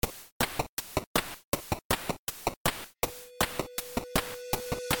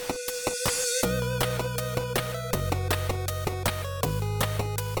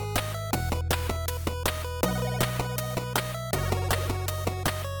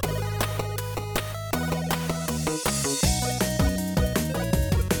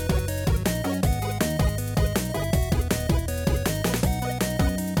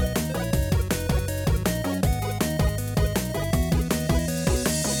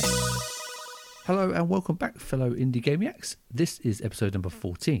Hello and welcome back, fellow Indie Gamiacs. This is episode number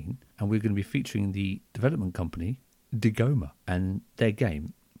 14, and we're going to be featuring the development company, Degoma, and their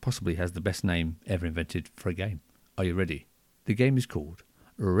game possibly has the best name ever invented for a game. Are you ready? The game is called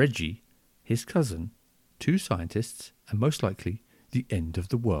Reggie, His Cousin, Two Scientists, and most likely the End of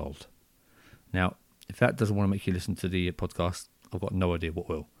the World. Now, if that doesn't want to make you listen to the podcast, I've got no idea what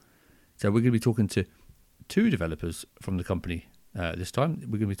will. So we're going to be talking to two developers from the company this time.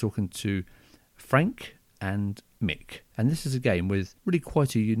 We're going to be talking to Frank and Mick. And this is a game with really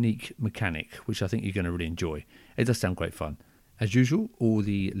quite a unique mechanic, which I think you're going to really enjoy. It does sound great fun. As usual, all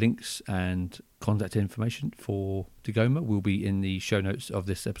the links and contact information for Degoma will be in the show notes of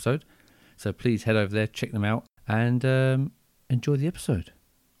this episode. So please head over there, check them out, and enjoy the episode.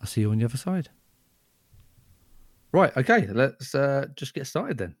 I'll see you on the other side. Right, okay, let's just get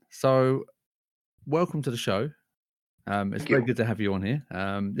started then. So, welcome to the show. It's very good to have you on here.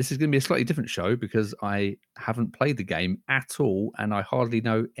 This is going to be a slightly different show because I haven't played the game at all and I hardly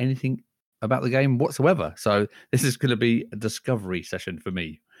know anything about the game whatsoever. So this is going to be a discovery session for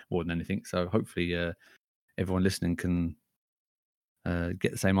me more than anything. So hopefully everyone listening can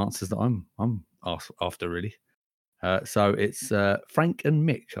get the same answers that I'm after, really. So it's Frank and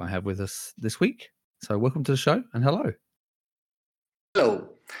Mick I have with us this week. So welcome to the show and hello. Hello.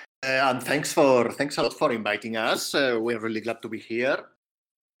 And thanks a lot for inviting us. We're really glad to be here.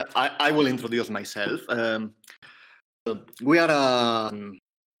 I will introduce myself. We are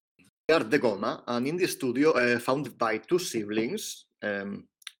Degoma, an indie studio founded by two siblings. I'm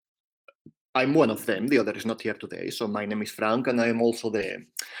one of them. The other is not here today. So my name is Frank, and I am also the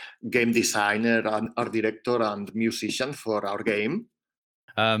game designer, and art director, and musician for our game.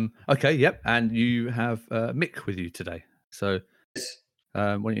 Okay, yep. And you have Mick with you today. So. Yes.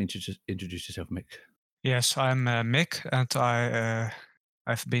 Why don't you introduce yourself, Mick? Yes, I'm Mick, and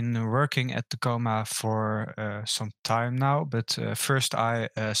I've been working at Degoma for some time now. But first, I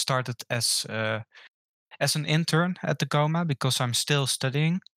started as an intern at Degoma because I'm still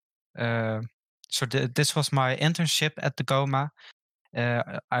studying. So this was my internship at Degoma.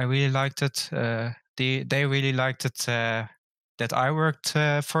 I really liked it. They really liked it that I worked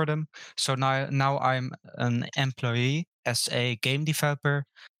for them. So now I'm an employee as a game developer,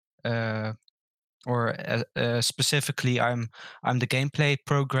 or specifically, I'm the gameplay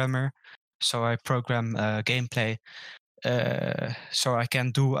programmer. So I program gameplay, so I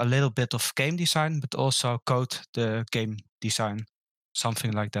can do a little bit of game design, but also code the game design,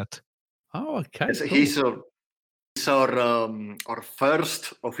 something like that. Oh, okay. Yes, cool. He's our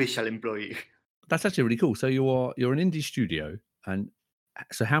first official employee. That's actually really cool. So you're an indie studio, and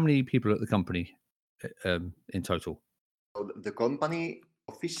so how many people at the company in total? The company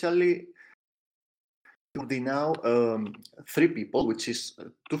officially now 3 people, which is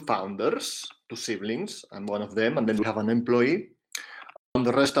 2 founders, 2 siblings. I'm one of them, and then we have an employee, and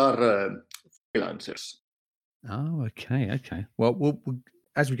the rest are freelancers. Oh, okay. Well, we'll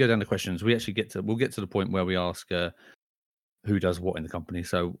as we go down the questions, we'll get to the point where we ask who does what in the company.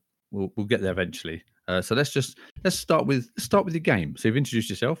 So we'll get there eventually. So let's start with the game. So you've introduced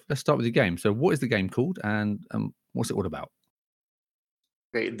yourself. Let's start with the game. So what is the game called, and what's it all about?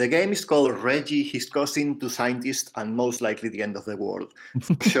 Okay, the game is called Reggie, His Cousin, Two Scientists, and most likely the End of the World.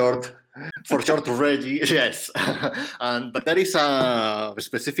 For short, Reggie, yes. But there is a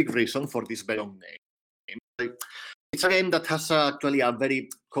specific reason for this very long name. It's a game that has actually a very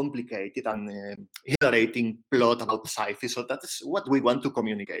complicated and iterating plot about sci-fi, so that's what we want to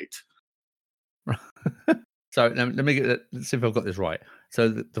communicate. So let me let's see if I've got this right. So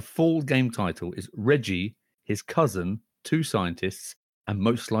the full game title is Reggie, His Cousin, Two Scientists, and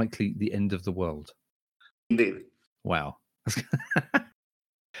most likely the End of the World. Indeed. Wow.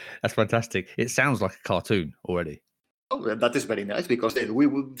 That's fantastic. It sounds like a cartoon already. Oh, that is very nice, because we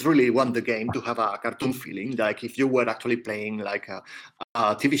would really want the game to have a cartoon feeling, like if you were actually playing like a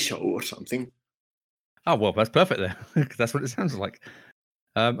TV show or something. Oh, well, that's perfect then. That's what it sounds like.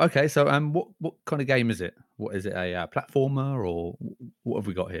 Okay, so what kind of game is it? What is it, a platformer, or what have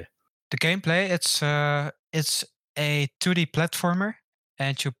we got here? The gameplay, it's a 2D platformer,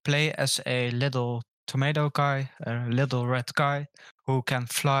 and you play as a little tomato guy, a little red guy who can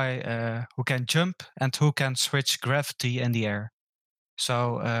fly, who can jump, and who can switch gravity in the air.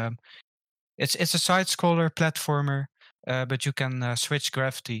 So it's a side-scroller platformer, but you can switch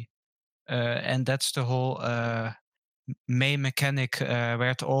gravity, and that's the whole main mechanic where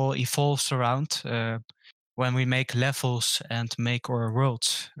it all evolves around when we make levels and make our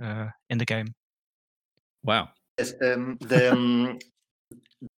worlds in the game. Wow. Yes,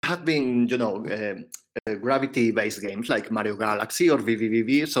 have been, gravity-based games like Mario Galaxy or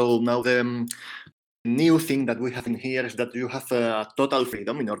VVVV. So now new thing that we have in here is that you have total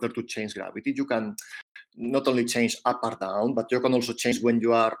freedom in order to change gravity. You can not only change up or down, but you can also change when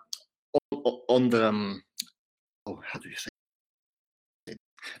you are on the how do you say?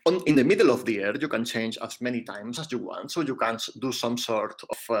 In the middle of the air, you can change as many times as you want. So you can do some sort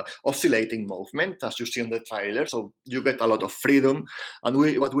of oscillating movement, as you see on the trailer. So you get a lot of freedom. And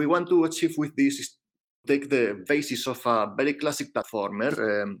what we want to achieve with this is take the basis of a very classic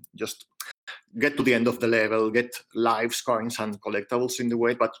platformer, just get to the end of the level, get lives, coins, and collectibles in the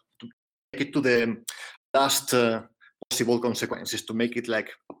way, but to take it to the last possible consequences, to make it like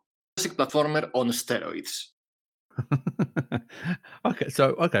a classic platformer on steroids.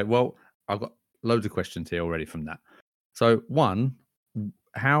 Okay. Well, I've got loads of questions here already from that. So, one,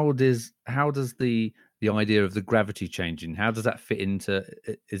 how does the idea of the gravity changing, how does that fit into?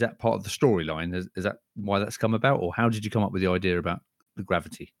 Is that part of the storyline? Is that why that's come about, or how did you come up with the idea about the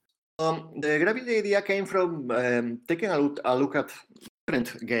gravity? The gravity idea came from taking a look at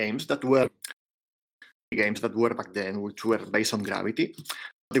different games that were back then, which were based on gravity.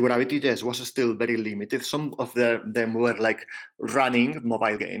 The gravity, yes, was still very limited. Some of them were like running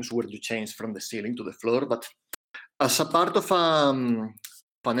mobile games where you change from the ceiling to the floor. But as a part of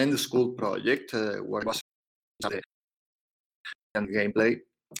an end school project where it was and gameplay,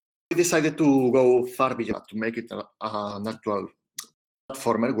 we decided to go far beyond, to make it an actual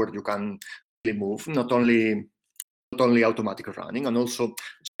platformer where you can really move, not only automatic running, and also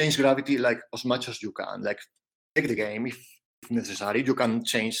change gravity like as much as you can. Like take the game if necessary. You can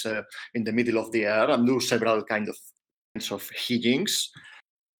change in the middle of the air and do several kinds of hijinks.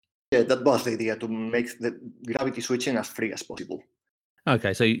 Yeah, that was the idea, to make the gravity switching as free as possible.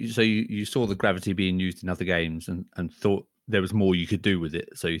 Okay, so you saw the gravity being used in other games and thought there was more you could do with it.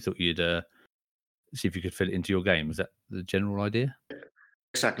 So you thought you'd see if you could fit it into your game. Is that the general idea?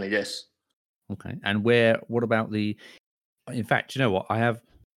 Exactly, yes. Okay, and what about the? In fact, you know what? I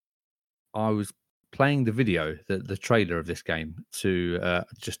was playing the video, the trailer of this game to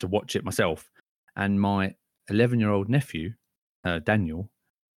just to watch it myself, and my 11-year-old nephew, Daniel,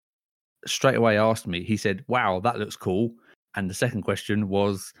 straight away asked me. He said, "Wow, that looks cool." And the second question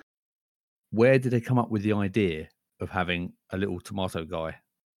was, where did they come up with the idea of having a little tomato guy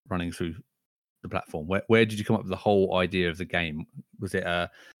running through the platform? Where did you come up with the whole idea of the game? Was it an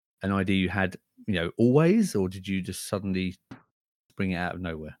idea you had, always, or did you just suddenly bring it out of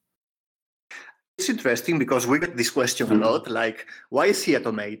nowhere? It's interesting because we get this question a lot, like, why is he a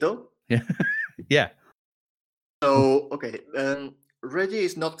tomato? Yeah. Yeah. So, okay, Reggie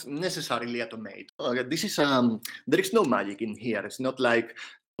is not necessarily a tomato. Okay, this is there is no magic in here. It's not like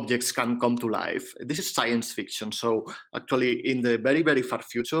objects can come to life. This is science fiction. So actually, in the very, very far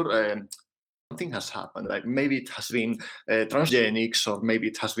future, something has happened. Like maybe it has been transgenics, or maybe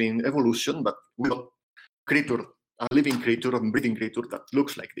it has been evolution, but we got a living creature, a breathing creature that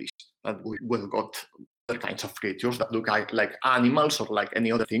looks like this. And we got other kinds of creatures that look like animals or like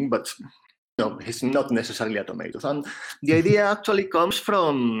any other thing, but no, he's not necessarily a tomato. And the idea actually comes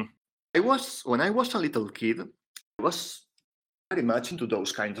from when I was a little kid, I was very much into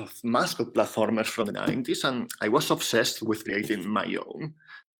those kinds of mascot platformers from the 90s, and I was obsessed with creating my own,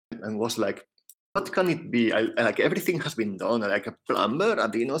 and was like, what can it be? Like everything has been done, like a plumber, a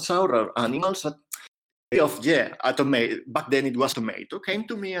dinosaur, or animals. A tomato. Back then it was tomato. Came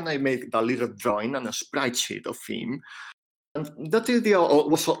to me, and I made a little drawing and a sprite sheet of him. And that idea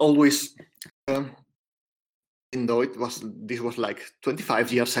was always, even though this was like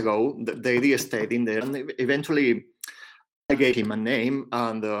 25 years ago, the idea stayed in there. And eventually, I gave him a name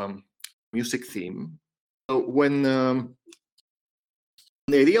and music theme. So when the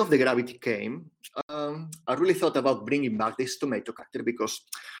idea of the gravity came, I really thought about bringing back this tomato character because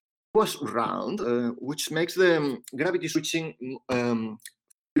it was round, which makes the gravity switching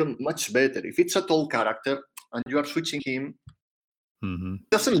feel much better. If it's a tall character and you are switching him, it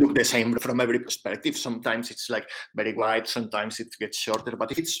doesn't look the same from every perspective. Sometimes it's like very wide, sometimes it gets shorter.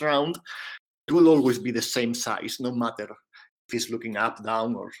 But if it's round, it will always be the same size, no matter if he's looking up,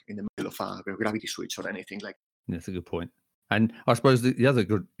 down, or in the middle of a gravity switch or anything like that. That's a good point. And I suppose the other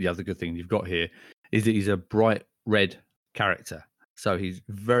good thing you've got here is that he's a bright red character, so he's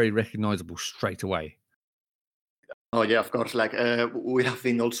very recognizable straight away. Oh yeah, of course. Like we have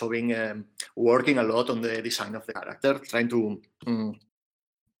been also working a lot on the design of the character, trying to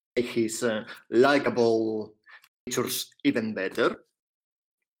make his likable features even better.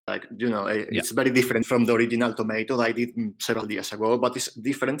 Like it's very different from the original tomato that I did several years ago, but it's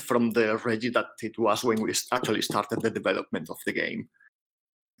different from the Reggie that it was when we actually started the development of the game.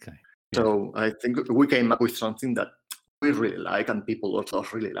 Okay. So I think we came up with something that we really like and people also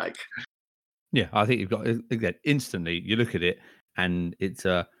really like. Yeah, I think you've got again instantly. You look at it, and it's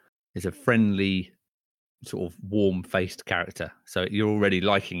a friendly, sort of warm-faced character. So you're already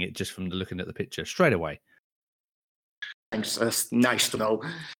liking it just from the looking at the picture straight away. Thanks. That's nice to know.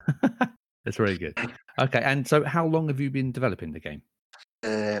 That's very good. Okay, and so how long have you been developing the game?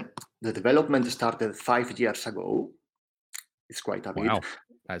 The development started 5 years ago. It's quite a bit. Wow,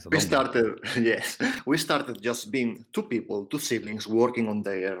 that's a We long one. started, yes, we started just being two people, two siblings working on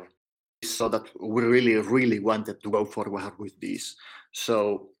their, so that we really, really wanted to go forward with this.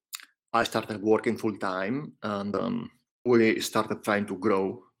 So I started working full time, and we started trying to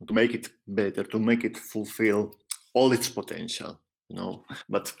grow, to make it better, to make it fulfill all its potential.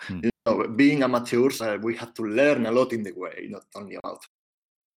 But being amateurs, we had to learn a lot in the way, not only about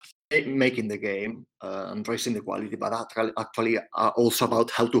making the game and raising the quality, but actually also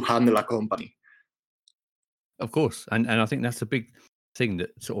about how to handle a company. Of course, and I think that's a big thing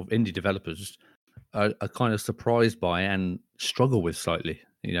that sort of indie developers are kind of surprised by and struggle with slightly.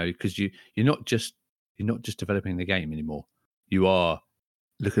 Because you're not just developing the game anymore. You are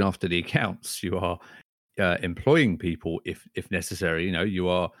looking after the accounts. You are employing people if necessary. You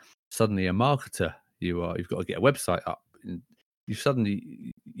are suddenly a marketer. You've got to get a website up. And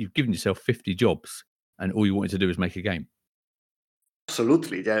you've given yourself 50 jobs, and all you wanted to do is make a game.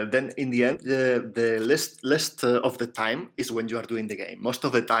 Absolutely. Yeah. Then in the end, the list of the time is when you are doing the game. Most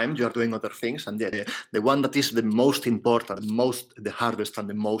of the time you are doing other things, and the one that is the most important, the hardest, and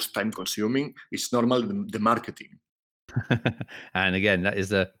the most time consuming is normally the marketing. And again,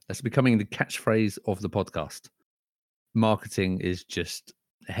 that's becoming the catchphrase of the podcast. Marketing is just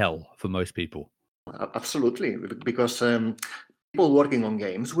hell for most people. Absolutely, because people working on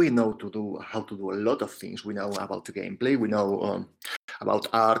games, we know how to do a lot of things. We know about the gameplay, we know about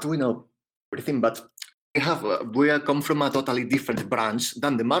art, we know everything, but we come from a totally different branch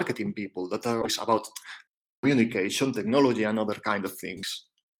than the marketing people that are about communication, technology, and other kind of things.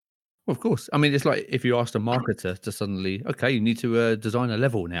 Of course. I mean, it's like if you asked a marketer to suddenly, okay, you need to design a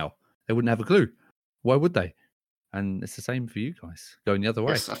level now. They wouldn't have a clue. Why would they? And it's the same for you guys, going the other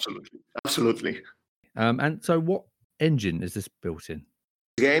way. Yes, absolutely. Absolutely. And so what engine is this built in?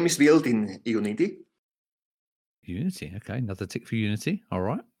 The game is built in Unity. Unity. Okay, another tick for Unity. All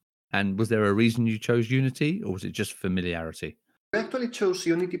right. And was there a reason you chose Unity, or was it just familiarity? We actually chose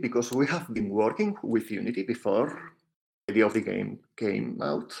Unity because we have been working with Unity before the idea of the game came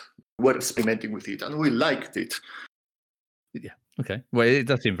out. We were experimenting with it, and we liked it. Yeah. Okay. Well, it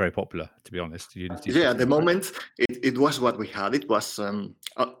does seem very popular, to be honest. Unity. Yeah, at the moment, it was what we had. It was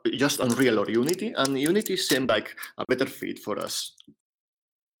just Unreal or Unity, and Unity seemed like a better fit for us.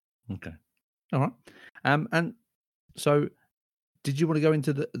 Okay. All right. And so did you want to go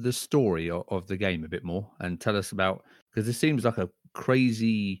into the story of the game a bit more and tell us about, because it seems like a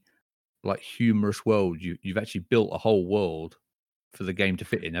crazy, like humorous world. You've actually built a whole world for the game to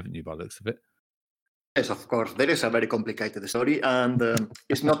fit in, haven't you, by the looks of it? Yes, of course. There is a very complicated story, and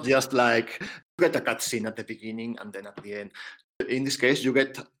it's not just like you get a cutscene at the beginning and then at the end. In this case, you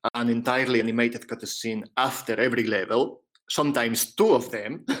get an entirely animated cutscene after every level, sometimes two of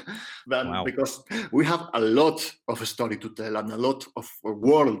them, Wow. because we have a lot of story to tell and a lot of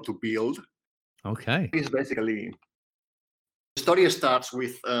world to build. Okay. It's basically, the story starts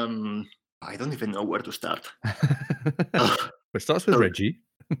with, I don't even know where to start. It starts with Reggie.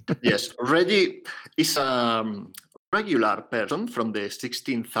 Yes, Reggie is a regular person from the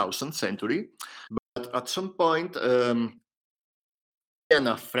 16,000th century, but at some point, and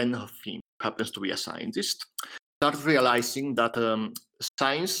a friend of him happens to be a scientist, start realizing that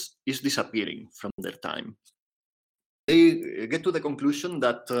science is disappearing from their time. They get to the conclusion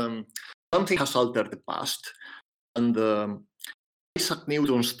that something has altered the past, and Isaac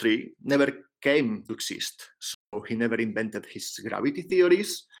Newton's tree never came to exist. So he never invented his gravity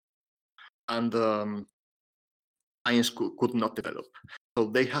theories, and science could not develop. So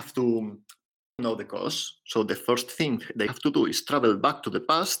they have to know the cause. So the first thing they have to do is travel back to the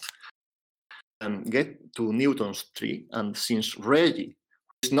past and get to Newton's tree. And since Reggie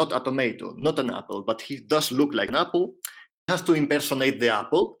is not a tomato, not an apple, but he does look like an apple, he has to impersonate the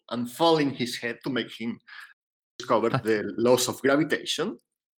apple and fall in his head to make him discover the laws of gravitation.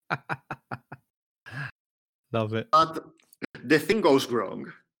 Love it. But the thing goes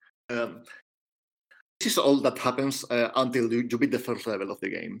wrong. This is all that happens until you beat the first level of the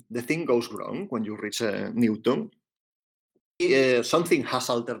game. The thing goes wrong when you reach Newton. Something has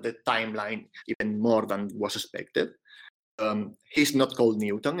altered the timeline even more than was expected. He's not called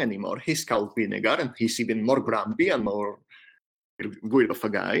Newton anymore. He's called Vinegar, and he's even more grumpy and more weird of a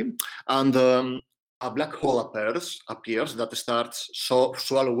guy. And a black hole appears that starts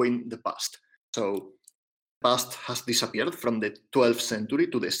swallowing the past. So past has disappeared from the 12th century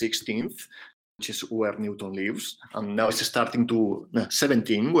to the 16th, which is where Newton lives, and now it's starting to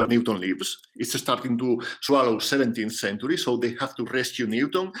 17, where Newton lives. It's starting to swallow 17th century, so they have to rescue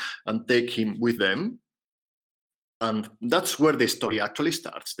Newton and take him with them. And that's where the story actually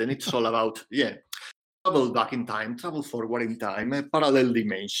starts. Then it's all about, travel back in time, travel forward in time, parallel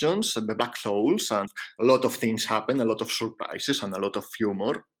dimensions, the black holes, and a lot of things happen, a lot of surprises, and a lot of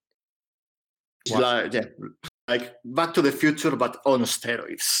humor. It's Wow. like Back to the Future, but on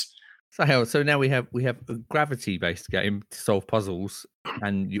steroids. So now we have a gravity-based game to solve puzzles,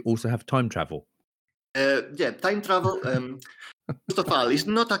 and you also have time travel. Time travel. First of all, it's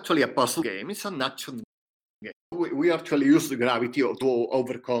not actually a puzzle game; it's an action game. We actually use the gravity to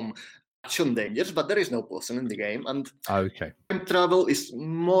overcome action dangers, but there is no puzzle in the game. And Okay. time travel is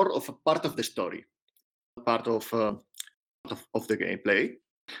more of a part of the story, part of the gameplay.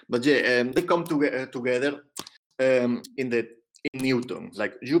 But they come together in Newton.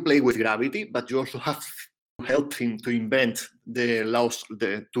 Like, you play with gravity, but you also have to help him to invent the laws,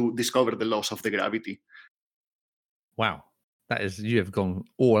 to discover the laws of the gravity. Wow. That is, you have gone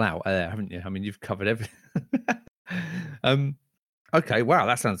all out there, haven't you? I mean, you've covered everything. Okay. Wow.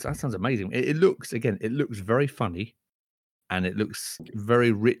 That sounds amazing. It looks very funny, and it looks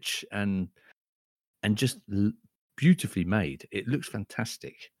very rich and just beautifully made. It looks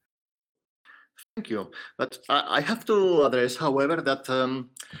fantastic. Thank you. But I have to address, however, that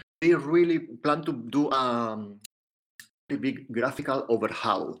they really plan to do a big graphical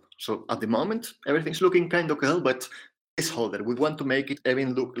overhaul. So at the moment, everything's looking kind of cool, but placeholder. We want to make it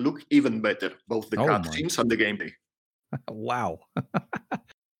even look even better, both the Oh my. cutscenes and the gameplay. Wow.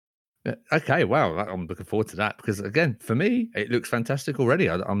 Okay. Wow. I'm looking forward to that, because again, for me, it looks fantastic already.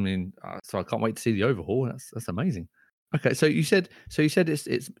 I mean, so I can't wait to see the overhaul. That's amazing. Okay. So you said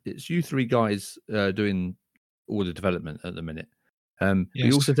it's you three guys doing all the development at the minute. But you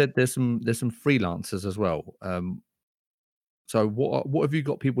Yes. also said there's some freelancers as well. So what have you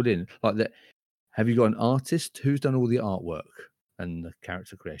got people in like that? Have you got an artist who's done all the artwork and the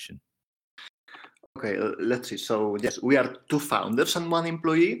character creation? Okay, let's see. So yes, we are 2 founders and 1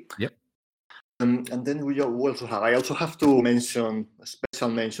 employee. Yep. And then we also have. I also have to mention a special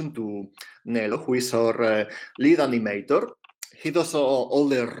mention to Nelo, who is our lead animator. He does all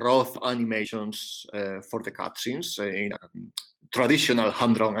the raw animations for the cutscenes in a traditional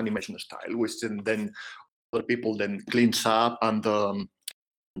hand-drawn animation style, which then other people then cleans up and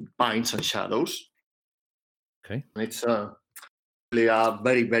paints and shadows. Okay. And it's really a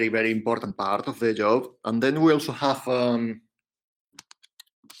very, very, very important part of the job. And then we also have a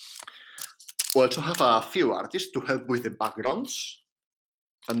few artists to help with the backgrounds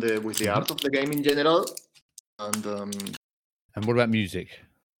and with the art of the game in general. And what about music?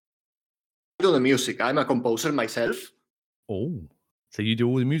 I do the music. I'm a composer myself. Oh, so you do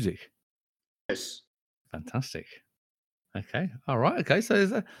all the music? Yes. Fantastic. Okay. All right. Okay.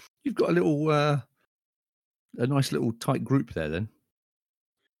 So you've got a little, a nice little tight group there then.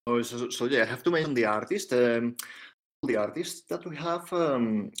 So yeah, I have to mention the artist. The artists that we have,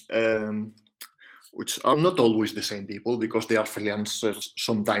 which are not always the same people because they are freelancers.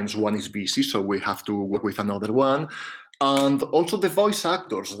 Sometimes one is busy, so we have to work with another one. And also the voice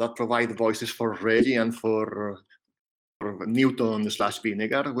actors that provide voices for Reggie and for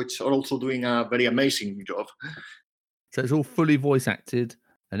Newton/Vinegar, which are also doing a very amazing job. So it's all fully voice acted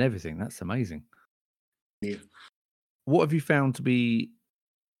and everything. That's amazing. Yeah. What have you found to be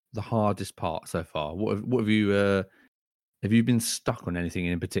the hardest part so far? What have you been stuck on anything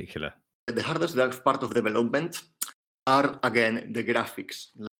in particular? The hardest part of development are, again, the graphics.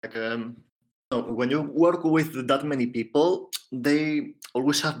 Like when you work with that many people, they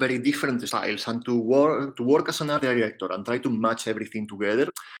always have very different styles, and to work as an art director and try to match everything together,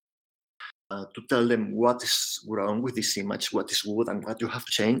 to tell them what is wrong with this image, what is good, and what you have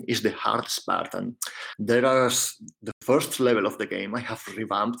to change is the hardest part. And there are the first level of the game. I have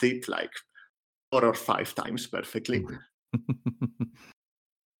revamped it like 4 or 5 times perfectly.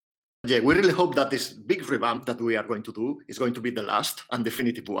 Yeah, we really hope that this big revamp that we are going to do is going to be the last and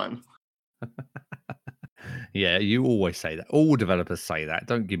definitive one. Yeah, you always say that. All developers say that.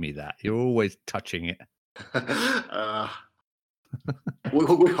 Don't give me that. You're always touching it. We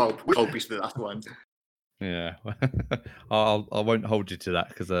hope it's the last one. Yeah, I won't hold you to that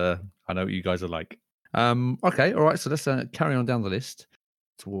because I know what you guys are like. Okay, all right. So let's carry on down the list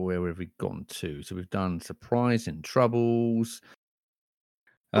to where have we gone to? So we've done surprise and troubles.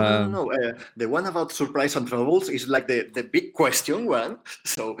 No. The one about surprise and troubles is like the big question one.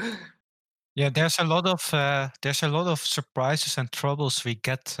 So Yeah, there's a lot of surprises and troubles we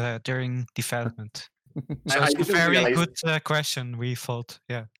get during development. So I it's a didn't very realize good question, we thought.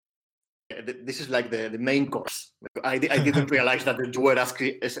 Yeah. this is like the main course. I didn't realize that you were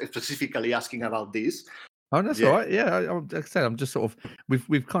specifically asking about this. Oh, that's Yeah. all right. Yeah, like I said, I'm just sort of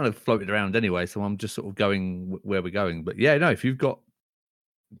we've kind of floated around anyway, so I'm just sort of going where we're going. But yeah, no, if you've got,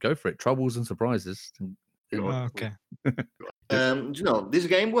 go for it. Troubles and surprises. Okay. This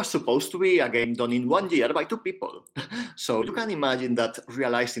game was supposed to be a game done in 1 year by 2 people. So you can imagine that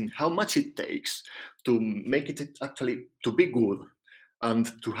realizing how much it takes to make it actually to be good and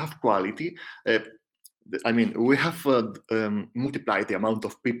to have quality. We have multiplied the amount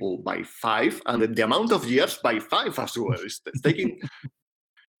of people by 5 and the amount of years by 5 as well. It's taking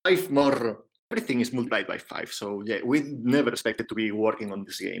 5 more. Everything is multiplied by 5. So yeah, we never expected to be working on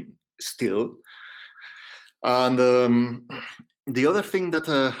this game still. And the other thing that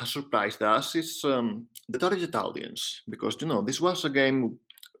has surprised us is the target audience, because this was a game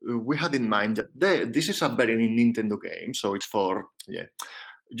we had in mind that this is a very Nintendo game, so it's for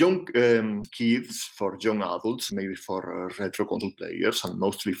young kids, for young adults, maybe for retro console players, and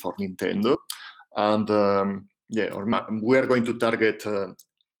mostly for Nintendo. And we are going to target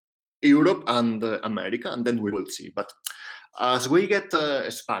Europe and America, and then we will see. But as we get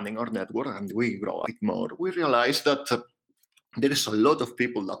expanding our network and we grow a bit more, we realize that there is a lot of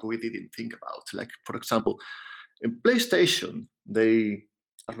people that we didn't think about. Like, for example, in PlayStation, they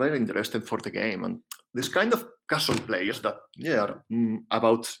are very interested for the game, and this kind of casual players that are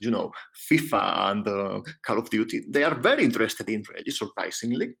about FIFA and Call of Duty, they are very interested in Reggie,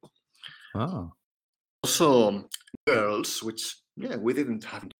 surprisingly. Oh. Also, girls, which we didn't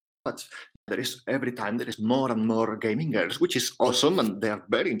have much. Every time there is more and more gaming girls, which is awesome, and they are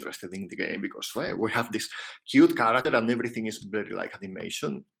very interested in the game because we have this cute character and everything is very like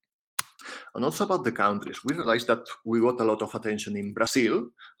animation. And also about the countries, we realized that we got a lot of attention in Brazil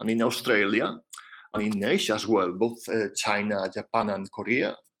and in Australia and in Asia as well. Both China, Japan, and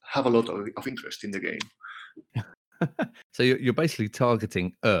Korea have a lot of interest in the game. So you're basically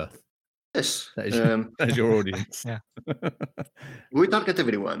targeting Earth. Yes, that is your audience. Yeah. We target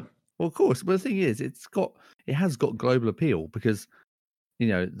everyone. Well, of course. But the thing is, it has got global appeal because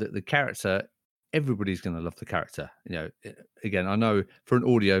the character. Everybody's going to love the character. Again, I know for an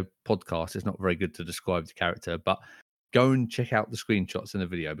audio podcast, it's not very good to describe the character, but go and check out the screenshots in the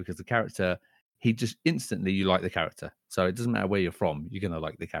video because the character, he just instantly you like the character. So it doesn't matter where you're from, you're going to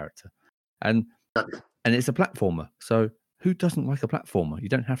like the character, and it's a platformer. So who doesn't like a platformer? You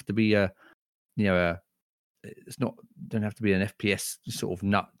don't have to be don't have to be an FPS sort of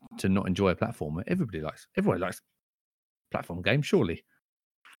nut to not enjoy a platformer. Everybody likes platform games, surely.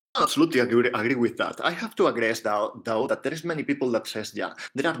 Absolutely agree with that. I have to agree though that there is many people that says, there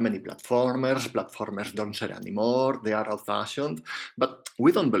are many platformers don't sell anymore, they are old-fashioned, but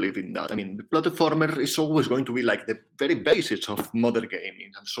we don't believe in that. I mean, the platformer is always going to be like the very basics of modern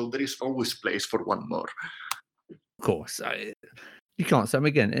gaming, and so there is always place for one more. Of course, you can't say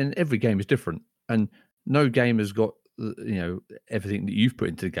again, and every game is different, and no game has got everything that you've put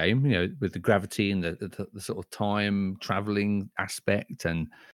into the game, with the gravity and the sort of time traveling aspect and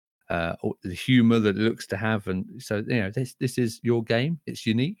the humor that it looks to have, and so this is your game. It's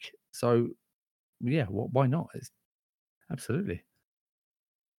unique, so why not? It's absolutely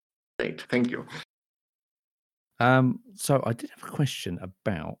great. Thank you. So I did have a question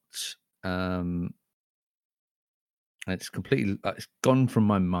about it's completely it's gone from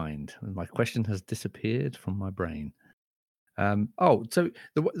my mind. My question has disappeared from my brain. So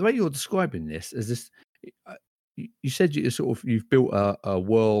the way you're describing this is this. You said you've built a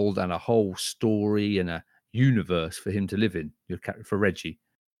world and a whole story and a universe for him to live in. For Reggie.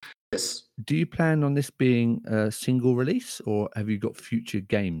 Yes. Do you plan on this being a single release, or have you got future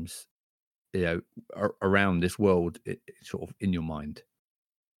games, around this world, sort of in your mind?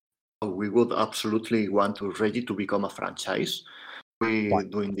 We would absolutely want Reggie to become a franchise. We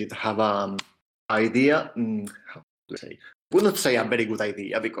do indeed have an idea. How to say? Would not say a very good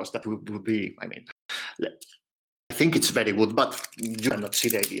idea because that would be. I mean, I think it's very good, but you cannot see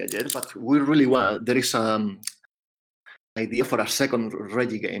the idea yet. But we really want. There is idea for a second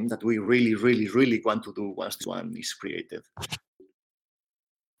Reggie game that we really, really, really want to do once this one is created.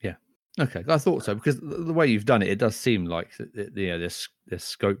 Yeah. Okay, I thought so because the way you've done it does seem like there's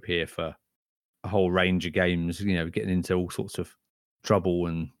scope here for a whole range of games. Getting into all sorts of trouble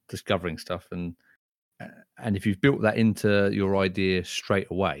and discovering stuff, and if you've built that into your idea straight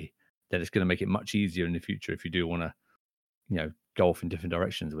away, then it's going to make it much easier in the future if you do want to, go off in different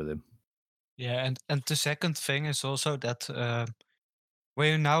directions with him. Yeah, and the second thing is also that When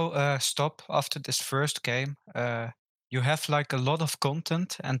you now stop after this first game, you have like a lot of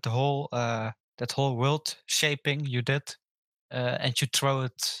content and the whole that whole world shaping you did, and you throw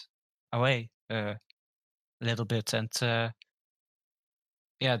it away a little bit. And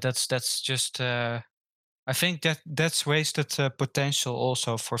yeah, that's just. I think that's wasted potential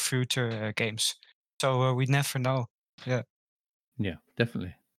also for future games. So we never know. Yeah. Yeah,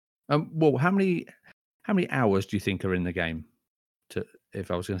 definitely. Well, how many hours do you think are in the game? To if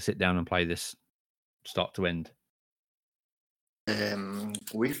I was going to sit down and play this start to end.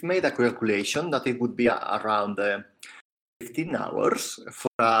 We've made a calculation that it would be around 15 hours for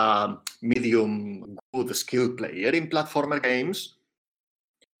a medium good skill player in platformer games.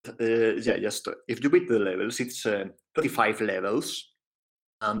 Yeah, just if you beat the levels, it's 25 levels.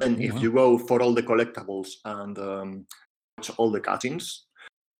 And then Oh, if wow. you go for all the collectibles and watch all the cutscenes,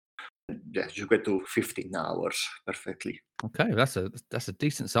 yes, you get to 15 hours perfectly. Okay, that's a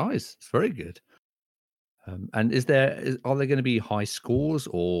decent size. It's very good. And are there going to be high scores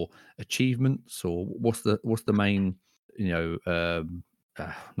or achievements, or what's the main,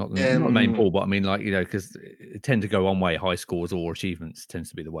 not the main Um, pool, but I mean, like, because it tend to go one way, high scores or achievements tends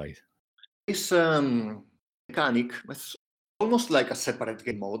to be the way. this mechanic is almost like a separate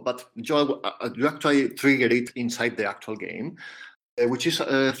game mode, but you actually trigger it inside the actual game, which is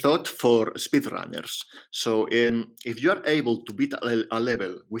thought for speedrunners. So if you are able to beat a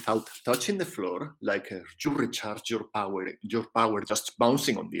level without touching the floor, like you recharge your power just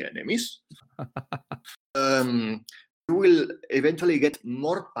bouncing on the enemies, you will eventually get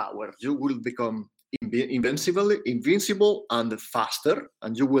more power. You will become invincible and faster,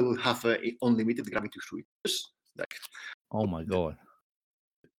 and you will have unlimited gravity switches. Like, Oh my god!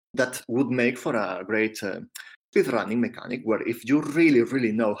 that would make for a great speedrunning mechanic, where if you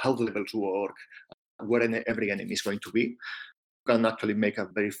really know how the levels work, where every enemy is going to be, you can actually make a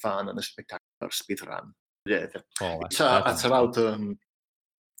very fun and spectacular speedrun. Yeah, Oh, it's that's about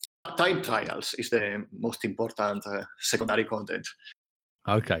time trials is the most important secondary content.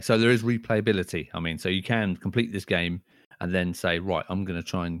 okay. So there is replayability. I mean, so you can complete this game and then say, right, I'm going to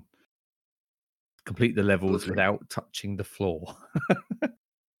try and complete the levels Absolutely. without touching the floor.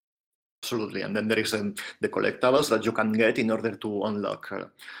 Absolutely. And then there is the collectibles that you can get in order to unlock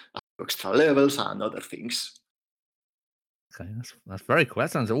extra levels and other things. Okay, that's very cool. That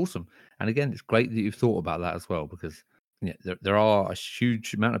sounds awesome. And again, it's great that you've thought about that as well, because yeah, there are a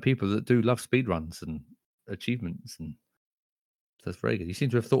huge amount of people that do love speedruns and achievements, and that's very good. You seem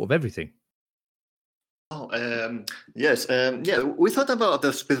to have thought of everything. Oh, yes. Yeah, we thought about the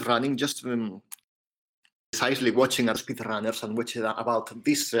speedrunning just precisely watching our speedrunners and watching about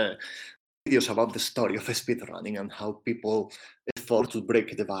these videos about the story of speedrunning and how people effort to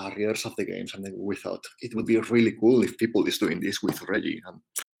break the barriers of the games. And then we thought it would be really cool if people is doing this with Reggie.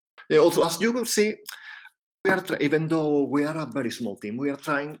 And also, as you will see, we are even though we are a very small team, we are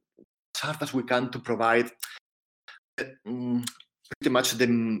trying as hard as we can to provide pretty much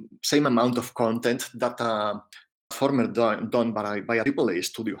the same amount of content that a former done by a AAA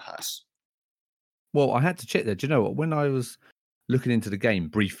studio has. Well, I had to check that. Do you know what? When I was looking into the game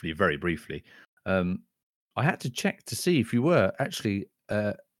briefly, very briefly, I had to check to see if you were actually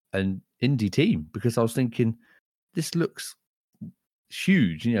an indie team, because I was thinking this looks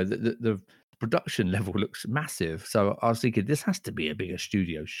huge. You know, the production level looks massive. So I was thinking this has to be a bigger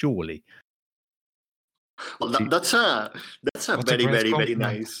studio, surely. Well, that's a What a very great very very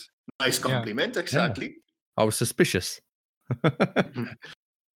compliment. nice Yeah. compliment. Yeah, Exactly. I was suspicious.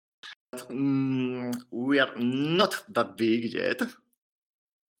 We are not that big yet.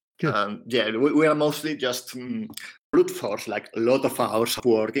 Good. Yeah, we are mostly just brute force, like a lot of hours of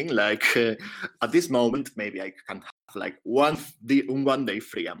working. Like at this moment, maybe I can have like one day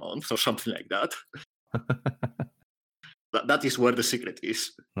free a month or something like that. That is where the secret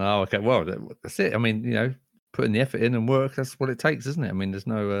is. Oh, okay. Well, that's it. I mean, putting the effort in and work, that's what it takes, isn't it? I mean, there's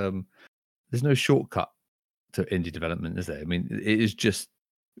no shortcut to indie development, is there? I mean, it is just,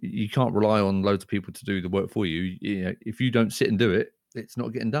 you can't rely on loads of people to do the work for you. If you don't sit and do it, it's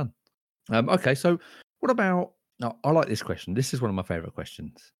not getting done. Okay, so what about, now, I like this question. This is one of my favorite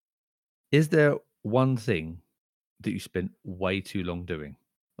questions. Is there one thing that you spent way too long doing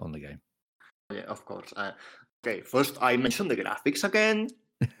on the game? Yeah, of course. Okay, first I mentioned the graphics again.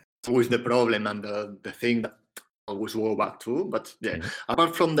 It's always the problem and the thing that I always go back to. But yeah,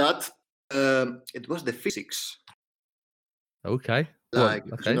 apart from that, it was the physics. Okay. Like,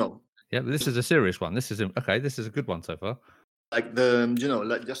 Well, okay. Yeah, but this is a serious one. This is a good one so far. like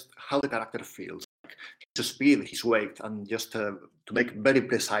like just how the character feels, like his speed, his weight, and just to make very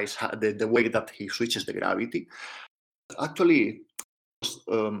precise the way that he switches the gravity. Actually,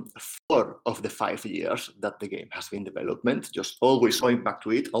 4 of the 5 years that the game has been in development, just always going back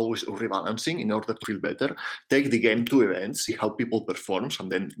to it, always rebalancing in order to feel better, take the game to events, see how people perform,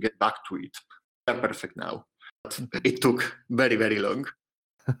 and then get back to it. They're perfect now. But it took very, very long.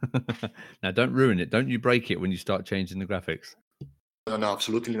 Now, don't ruin it. Don't you break it when you start changing the graphics. No,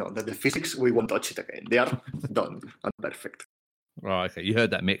 absolutely not. The physics, we won't touch it again. They are done and perfect. Right, okay. You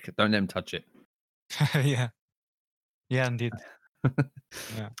heard that, Mick. Don't let them touch it. Yeah. Yeah, indeed.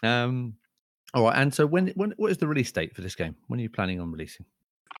 Yeah. All right. And so, what is the release date for this game? When are you planning on releasing?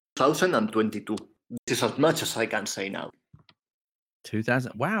 2022. This is as much as I can say now.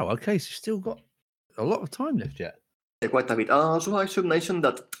 2000. Wow. Okay. So, you've still got a lot of time left yet. Quite a bit. So I should mention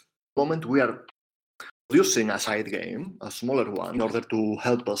that at the moment we are producing a side game, a smaller one, in order to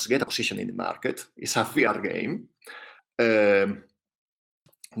help us get a position in the market. It's a VR game.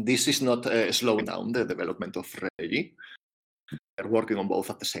 This is not slowing down the development of Regi. We're working on both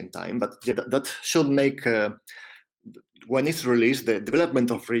at the same time, but yeah, that should make, when it's released, the development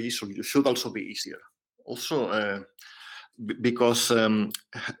of Regi should also be easier. Also, because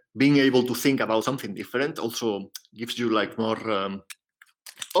being able to think about something different also gives you like more,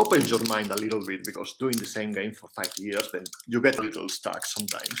 opens your mind a little bit, because doing the same game for 5 years, then you get a little stuck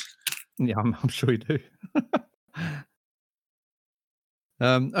sometimes. Yeah, I'm sure you do.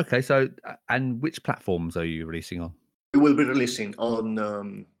 Okay, so, and which platforms are you releasing on? We will be releasing on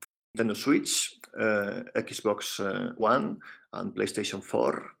Nintendo Switch, Xbox One, and PlayStation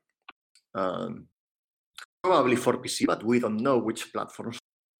 4. Probably for PC, but we don't know which platforms.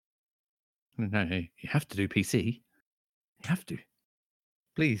 No, you have to do PC. You have to.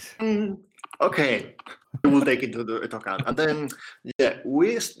 Please. Okay, we will take it into account. And then, yeah,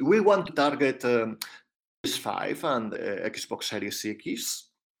 we want to target PS5 and Xbox Series X.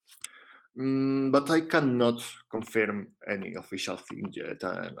 But I cannot confirm any official thing yet.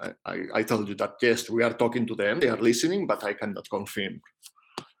 I told you that, yes, we are talking to them, they are listening, but I cannot confirm.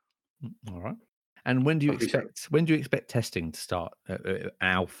 All right. And when do you expect testing to start?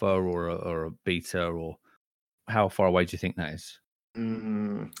 Alpha or a beta, or how far away do you think that is?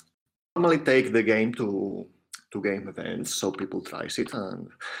 Normally take the game to game events so people tries it,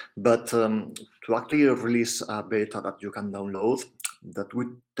 but to actually release a beta that you can download, that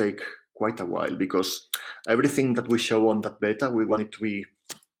would take quite a while, because everything that we show on that beta, we want it to be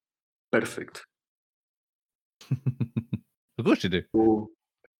perfect. Of course you do. So,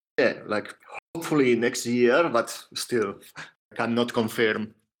 yeah, like hopefully next year, but still I cannot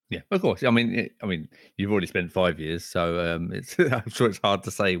confirm. Yeah, of course. I mean, you've already spent 5 years, so it's I'm sure it's hard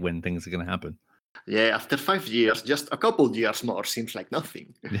to say when things are going to happen. Yeah, after 5 years, just a couple of years more seems like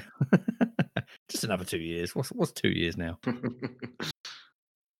nothing. Just another 2 years. What's 2 years now?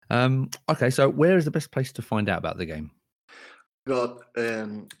 Okay, so where is the best place to find out about the game? Got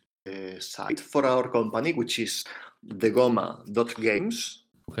a site for our company, which is degoma.games.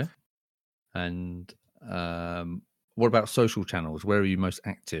 Okay. And what about social channels? Where are you most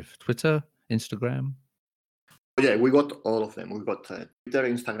active? Twitter, Instagram? Yeah, we got all of them. We got Twitter,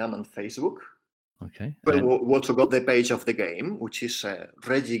 Instagram, and Facebook. Okay. Well, we also got the page of the game, which is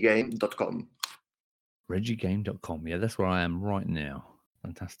regigame.com. Regigame.com. Yeah, that's where I am right now.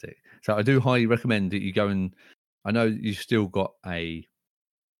 Fantastic. So I do highly recommend that you go, and I know you've still got a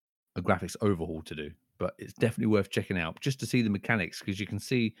graphics overhaul to do, but it's definitely worth checking out just to see the mechanics, because you can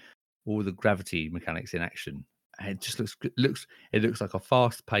see all the gravity mechanics in action. And it just looks like a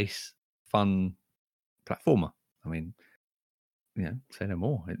fast-paced, fun platformer. I mean, say no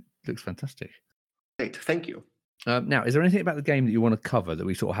more. It looks fantastic. Great, thank you. Now, is there anything about the game that you want to cover that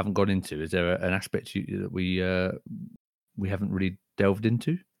we sort of haven't gone into? Is there an aspect that we haven't really delved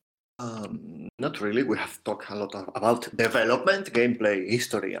into? Not really. We have talked a lot about development, gameplay,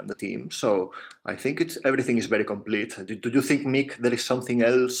 history, and the team. So I think everything is very complete. Do you think, Mick, there is something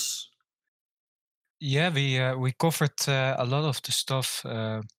else? Yeah, we covered a lot of the stuff.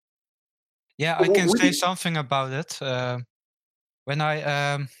 Yeah, I can say something about it. When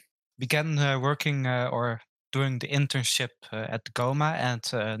I began working or doing the internship at Degoma,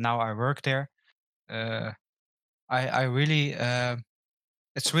 and now I work there, I really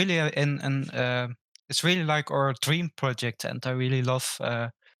it's really it's really like our dream project, and I really love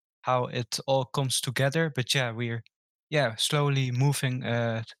how it all comes together. But yeah, we're slowly moving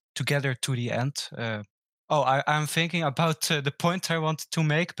together to the end. I'm thinking about the point I wanted to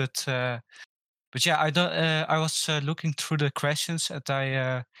make, but yeah, I don't. I was looking through the questions, and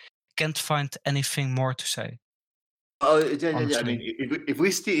I can't find anything more to say. Oh yeah. I Honestly. mean, if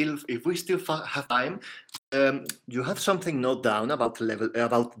we still have time, you have something note down about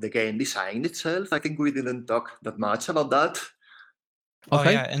the game design itself. I think we didn't talk that much about that. Oh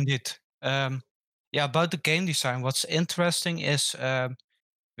Okay. yeah, indeed. Yeah, about the game design, what's interesting is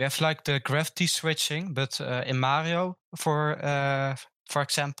we have like the gravity switching, but in Mario, for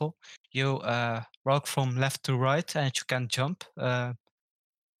example, you walk from left to right and you can jump. Yeah,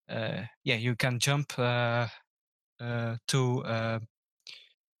 you can jump to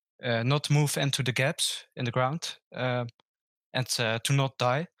not move into the gaps in the ground and to not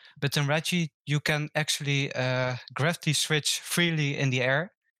die. But in Reggie, you can actually gravity switch freely in the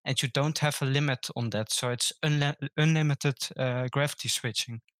air, and you don't have a limit on that. So it's unlimited gravity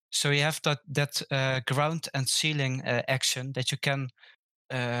switching. So you have that ground and ceiling action that you can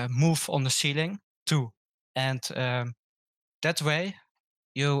move on the ceiling too, and that way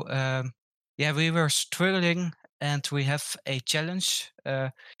you yeah, we were struggling, and we have a challenge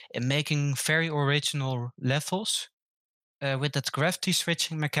in making very original levels with that gravity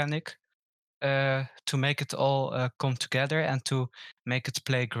switching mechanic to make it all come together and to make it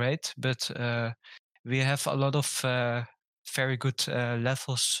play great. But we have a lot of very good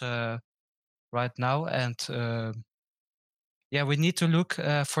levels right now, and yeah, we need to look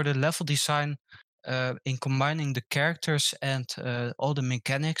for the level design in combining the characters and all the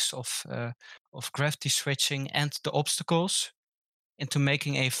mechanics of gravity switching and the obstacles into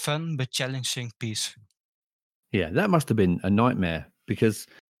making a fun but challenging piece. Yeah, that must have been a nightmare because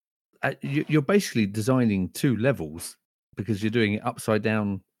you're basically designing two levels because you're doing it upside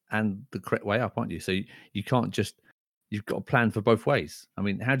down and the correct way up, aren't you? So you can't just you've got a plan for both ways. I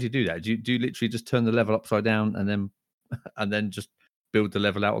mean, how do you do that? Do you literally just turn the level upside down and then just build the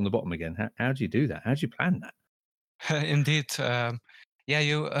level out on the bottom again? How do you do that? How do you plan that? Indeed, yeah,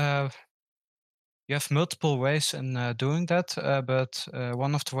 you have multiple ways in doing that, but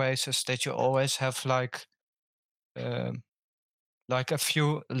one of the ways is that you always have um, like a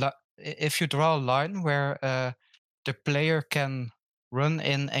few. If you draw a line where the player can run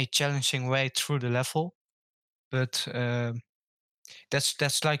in a challenging way through the level, but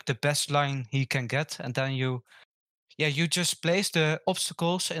that's like the best line he can get, and then you just place the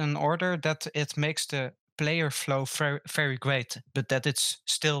obstacles in an order that it makes the player flow very, very great, but that it's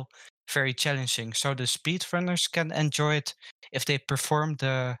still very challenging. So the speedrunners can enjoy it if they perform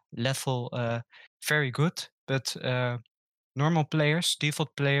the level very good. But normal players,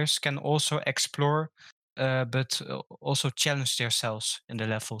 default players, can also explore, but also challenge themselves in the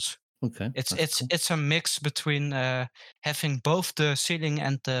levels. Okay, It's that's it's cool. it's a mix between having both the ceiling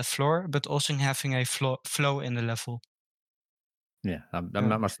and the floor, but also having a flow in the level. Yeah, that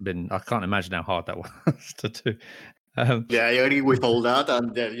Yeah. must have been. I can't imagine how hard that was to do. Um, Yeah, I agree with all that.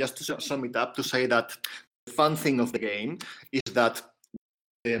 And just to sum it up, to say that the fun thing of the game is that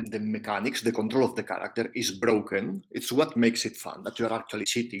the mechanics, the control of the character is broken. It's what makes it fun, that you're actually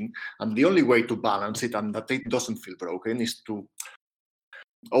cheating. And the only way to balance it and that it doesn't feel broken is to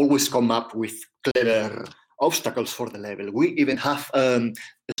always come up with clever obstacles for the level. We even have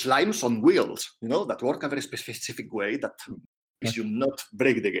slimes on wheels, that work a very specific way that makes you not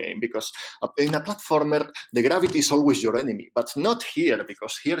break the game, because in a platformer, the gravity is always your enemy, but not here,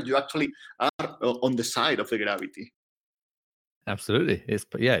 because here you actually are on the side of the gravity. Absolutely,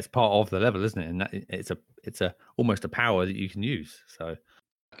 it's part of the level, isn't it? And it's a almost a power that you can use. So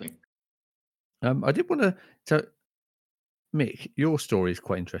Exactly. I did want to. So Mick, your story is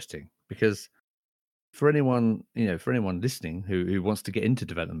quite interesting because for anyone for anyone listening who wants to get into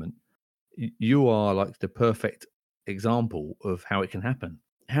development, you are like the perfect example of how it can happen.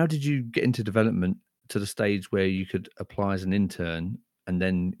 How did you get into development to the stage where you could apply as an intern and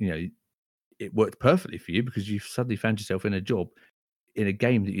then it worked perfectly for you because you suddenly found yourself in a job in a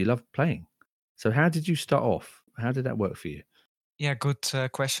game that you loved playing? So how did you start off? How did that work for you? Yeah, good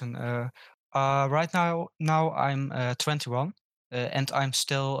question. Right now I'm 21 and I'm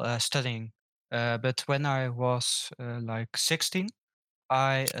still studying. But when I was like 16,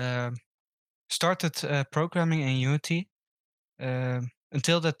 I started programming in Unity.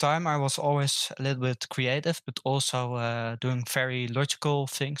 Until that time, I was always a little bit creative, but also doing very logical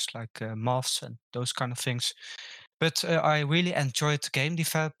things like maths and those kind of things. But I really enjoyed game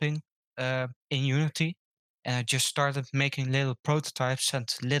developing in Unity, and I just started making little prototypes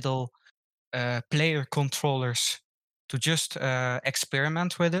and little player controllers to just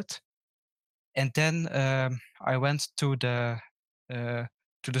experiment with it. And then I went uh,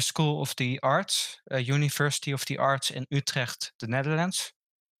 to the School of the Arts, University of the Arts in Utrecht, the Netherlands.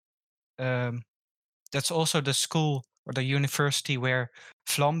 Um, that's also the school or the university where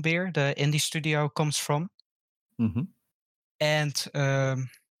Vlambeer, the indie studio, comes from. Hmm. And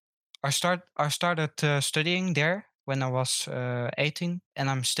I started studying there when I was 18, and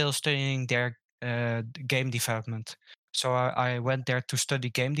I'm still studying there game development. So I went there to study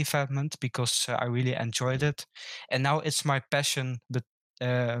game development because I really enjoyed it. And now it's my passion, but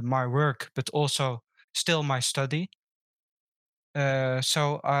my work, but also still my study.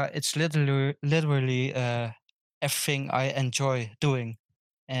 So it's literally everything I enjoy doing.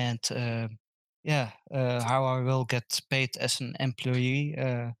 And how I will get paid as an employee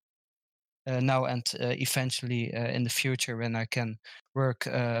now and eventually in the future when I can work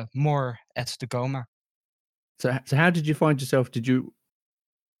more at the Goma. So how did you find yourself? Did you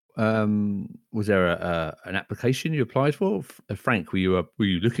was there an application you applied for? Frank, were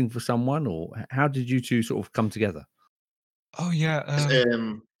you looking for someone, or how did you two sort of come together? Oh yeah, Yes,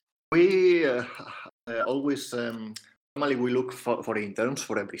 we always normally we look for interns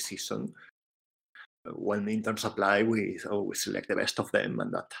for every season. When interns apply, we always select the best of them,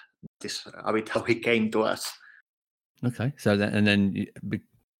 and that is a bit how he came to us. Okay, so then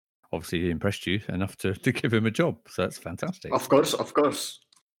obviously he impressed you enough to give him a job. So that's fantastic. Of course, of course.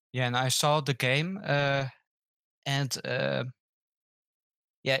 yeah, and I saw the game, and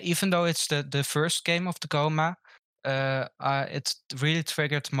yeah, even though it's the first game of the Goma, it really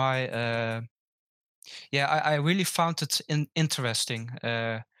triggered my I really found it interesting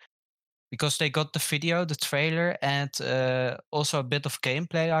because they got the video, the trailer, and also a bit of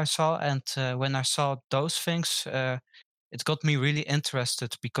gameplay I saw. And when I saw those things, it got me really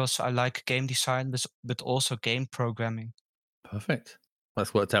interested because I like game design, but also game programming. Perfect.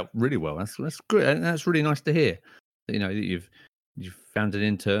 That's worked out really well. That's good, and that's really nice to hear. That, that you've found an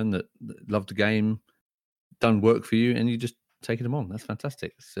intern that loved the game, done work for you, and you just taken them on. That's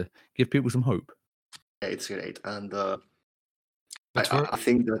fantastic. So give people some hope. Yeah, it's great, and But I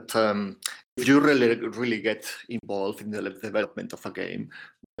think that if you really get involved in the development of a game,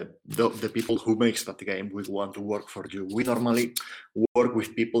 the people who makes that game will want to work for you. We normally work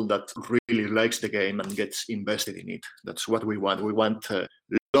with people that really likes the game and gets invested in it. That's what we want. We want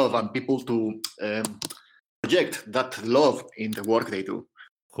love and people to project that love in the work they do.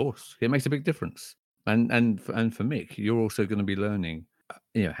 Of course, it makes a big difference. And for Mick, you're also going to be learning,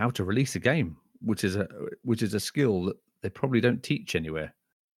 how to release a game, which is a skill that they probably don't teach anywhere.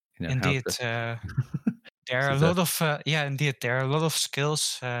 indeed, there are a lot of indeed there are a lot of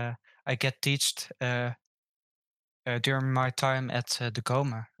skills I get taught during my time at the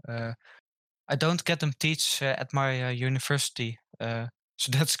Goma. I don't get them teach at my university, so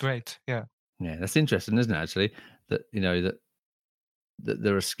that's great. Yeah. Yeah, that's interesting, isn't it? Actually, that that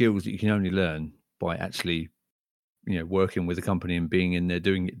there are skills that you can only learn by actually, working with a company and being in there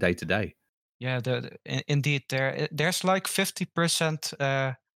doing it day to day. Yeah, indeed, there's like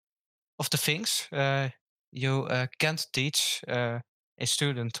 50% of the things you can't teach a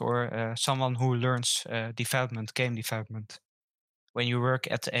student or someone who learns game development when you work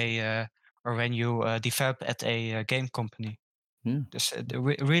at a or when you develop at a game company. Yeah, There's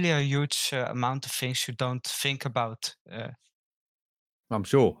really a huge amount of things you don't think about. I'm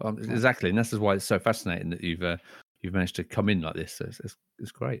sure. Yeah. Exactly, and this is why it's so fascinating that you've managed to come in like this. So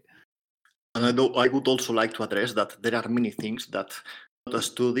it's great. And I would also like to address that there are many things that not a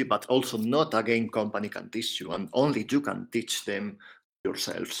study, but also not a game company can teach you, and only you can teach them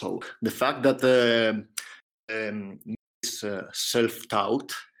yourself. So the fact that is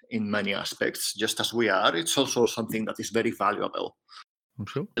self-taught in many aspects, just as we are, it's also something that is very valuable. I'm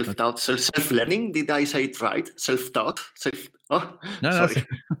sure. Self-taught, self-learning. Did I say it right? Self-taught. Oh, No, sorry.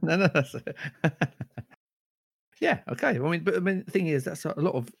 no. Yeah. Okay. The thing is, that's a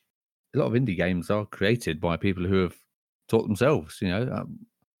lot of indie games are created by people who have taught themselves.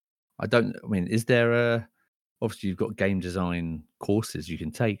 Is there obviously you've got game design courses you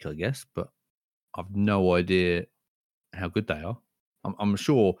can take, I guess, but I've no idea how good they are. I'm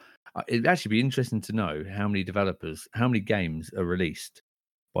sure it'd actually be interesting to know how many games are released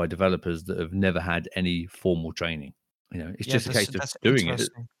by developers that have never had any formal training. It's just a case of doing it.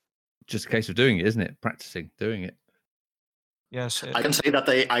 Just a case of doing it, isn't it? Practicing, doing it. Yes. I can say that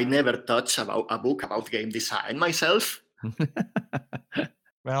I never touched about a book about game design myself.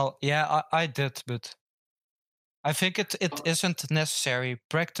 Well, yeah, I did, but I think it isn't necessary.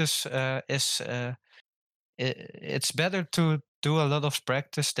 Practice is it's better to do a lot of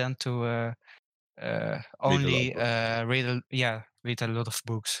practice than to only read a lot of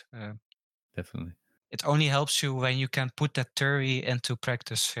books. Definitely. It only helps you when you can put that theory into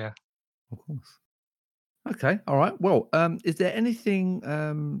practice. Yeah. Of course. Okay. All right. Well, is there anything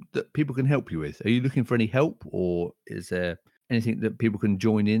that people can help you with? Are you looking for any help, or is there anything that people can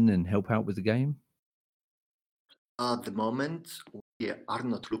join in and help out with the game? At the moment, we are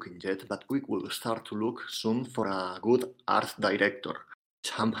not looking yet, but we will start to look soon for a good art director,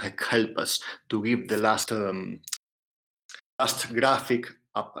 which can help us to give the last last graphic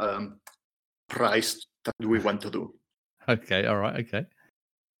price that we want to do. Okay, all right, okay.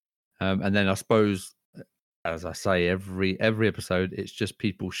 And then I suppose, as I say, every episode, it's just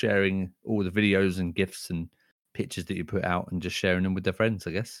people sharing all the videos and GIFs and pictures that you put out and just sharing them with their friends,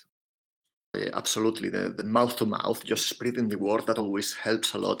 I guess. Absolutely, the mouth to mouth, just spreading the word, that always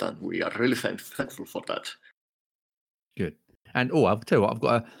helps a lot, and we are really thankful for that. Good. And I'll tell you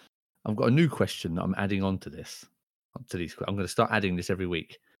what, I've got a new question that I'm adding on to this. To these, I'm going to start adding this every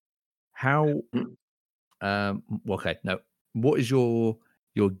week. How? Okay. No. What is your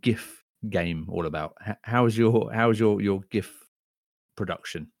GIF game all about? How is your GIF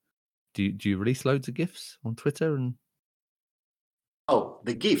production? Do you release loads of GIFs on Twitter and? Oh,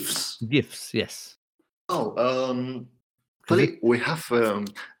 the GIFs. GIFs, yes. Oh, actually, we have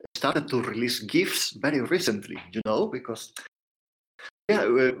started to release GIFs very recently. Because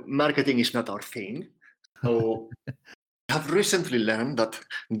marketing is not our thing. So we have recently learned that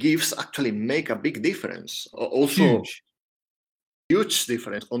GIFs actually make a big difference. Also, huge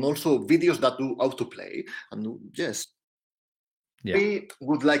difference. And also videos that do autoplay. And yes, we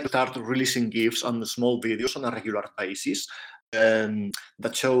would like to start releasing GIFs on small videos on a regular basis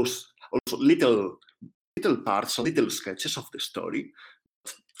that shows also little parts, little sketches of the story.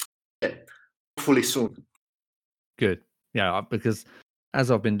 Hopefully soon. Good. Yeah, because as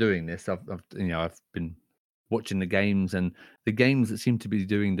I've been doing this, I've been watching the games, and the games that seem to be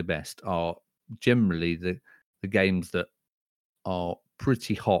doing the best are generally the games that are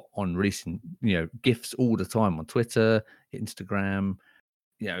pretty hot on releasing, GIFs all the time on Twitter, Instagram.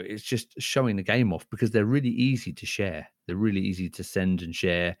 It's just showing the game off because they're really easy to share. They're really easy to send and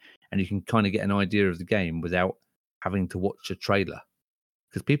share, and you can kind of get an idea of the game without having to watch a trailer.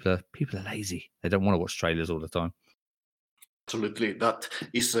 Because people are lazy; they don't want to watch trailers all the time. Absolutely, that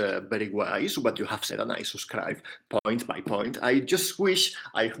is very wise what you have said, and I subscribe point by point. I just wish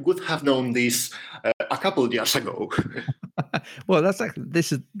I would have known this a couple of years ago. Well,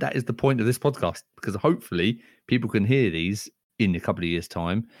 that is the point of this podcast, because hopefully people can hear these in a couple of years'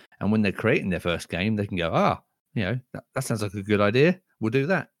 time, and when they're creating their first game, they can go, that sounds like a good idea. We'll do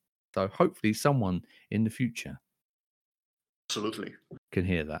that. So hopefully someone in the future absolutely can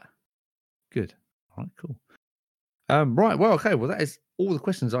hear that. Good. All right, cool. Right. Well, okay. Well, that is all the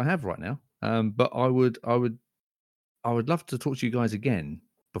questions I have right now. But I would love to talk to you guys again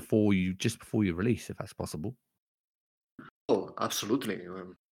before you release, if that's possible. Oh, absolutely.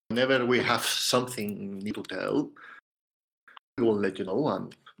 Whenever we have something new to tell, we will let you know.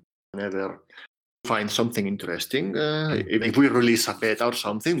 And whenever you find something interesting, if we release a beta or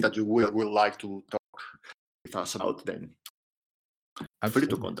something that you will like to talk with us about, then feel free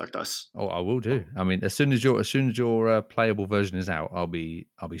to contact us. Oh, I will do. I mean, as soon as your playable version is out, I'll be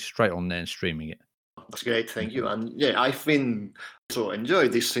straight on there and streaming it. That's great, thank you. And yeah, I've been so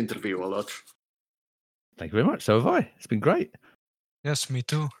enjoyed this interview a lot. Thank you very much. So have I. It's been great. Yes, me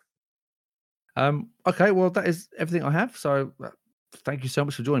too. Okay, well, that is everything I have. So thank you so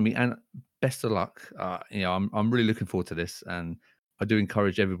much for joining me, and best of luck. I'm really looking forward to this, and I do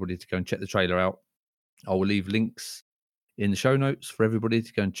encourage everybody to go and check the trailer out. I will leave links in the show notes for everybody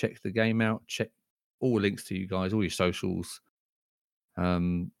to go and check the game out. Check all the links to you guys, all your socials.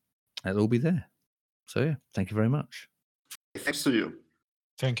 It'll all be there. So yeah, thank you very much. Thanks to you.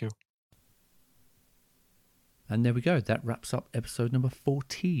 Thank you. And there we go. That wraps up episode number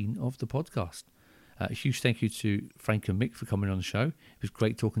 14 of the podcast. A huge thank you to Frank and Mick for coming on the show. It was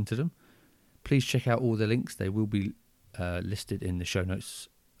great talking to them. Please check out all the links. They will be listed in the show notes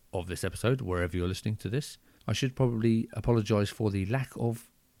of this episode, wherever you're listening to this. I should probably apologise for the lack of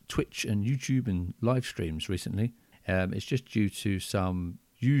Twitch and YouTube and live streams recently. It's just due to some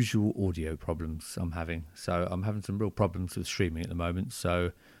usual audio problems I'm having. So I'm having some real problems with streaming at the moment.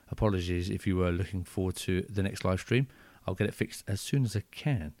 So apologies if you were looking forward to the next live stream. I'll get it fixed as soon as I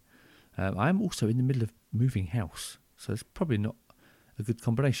can. I'm also in the middle of moving house, so it's probably not a good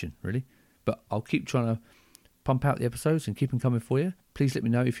combination, really. But I'll keep trying to pump out the episodes and keep them coming for you. Please let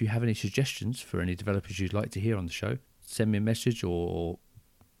me know if you have any suggestions for any developers you'd like to hear on the show. Send me a message or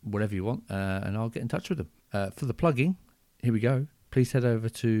whatever you want, and I'll get in touch with them. For the plugging, here we go. Please head over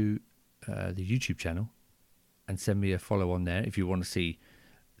to the YouTube channel and send me a follow on there if you want to see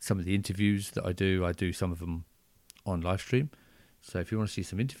some of the interviews that I do. I do some of them on live stream. So if you want to see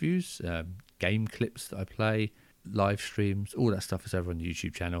some interviews, game clips that I play, live streams, all that stuff is over on the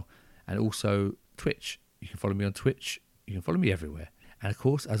YouTube channel. And also Twitch. You can follow me on Twitch. You can follow me everywhere. And of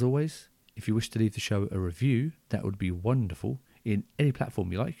course, as always, if you wish to leave the show a review, that would be wonderful. In any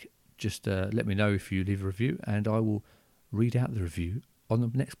platform you like, just let me know if you leave a review, and I will read out the review on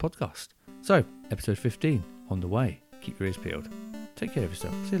the next podcast. So, episode 15 on the way. keep your ears peeled. Take care of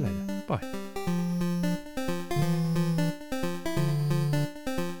yourself. See you later. Bye.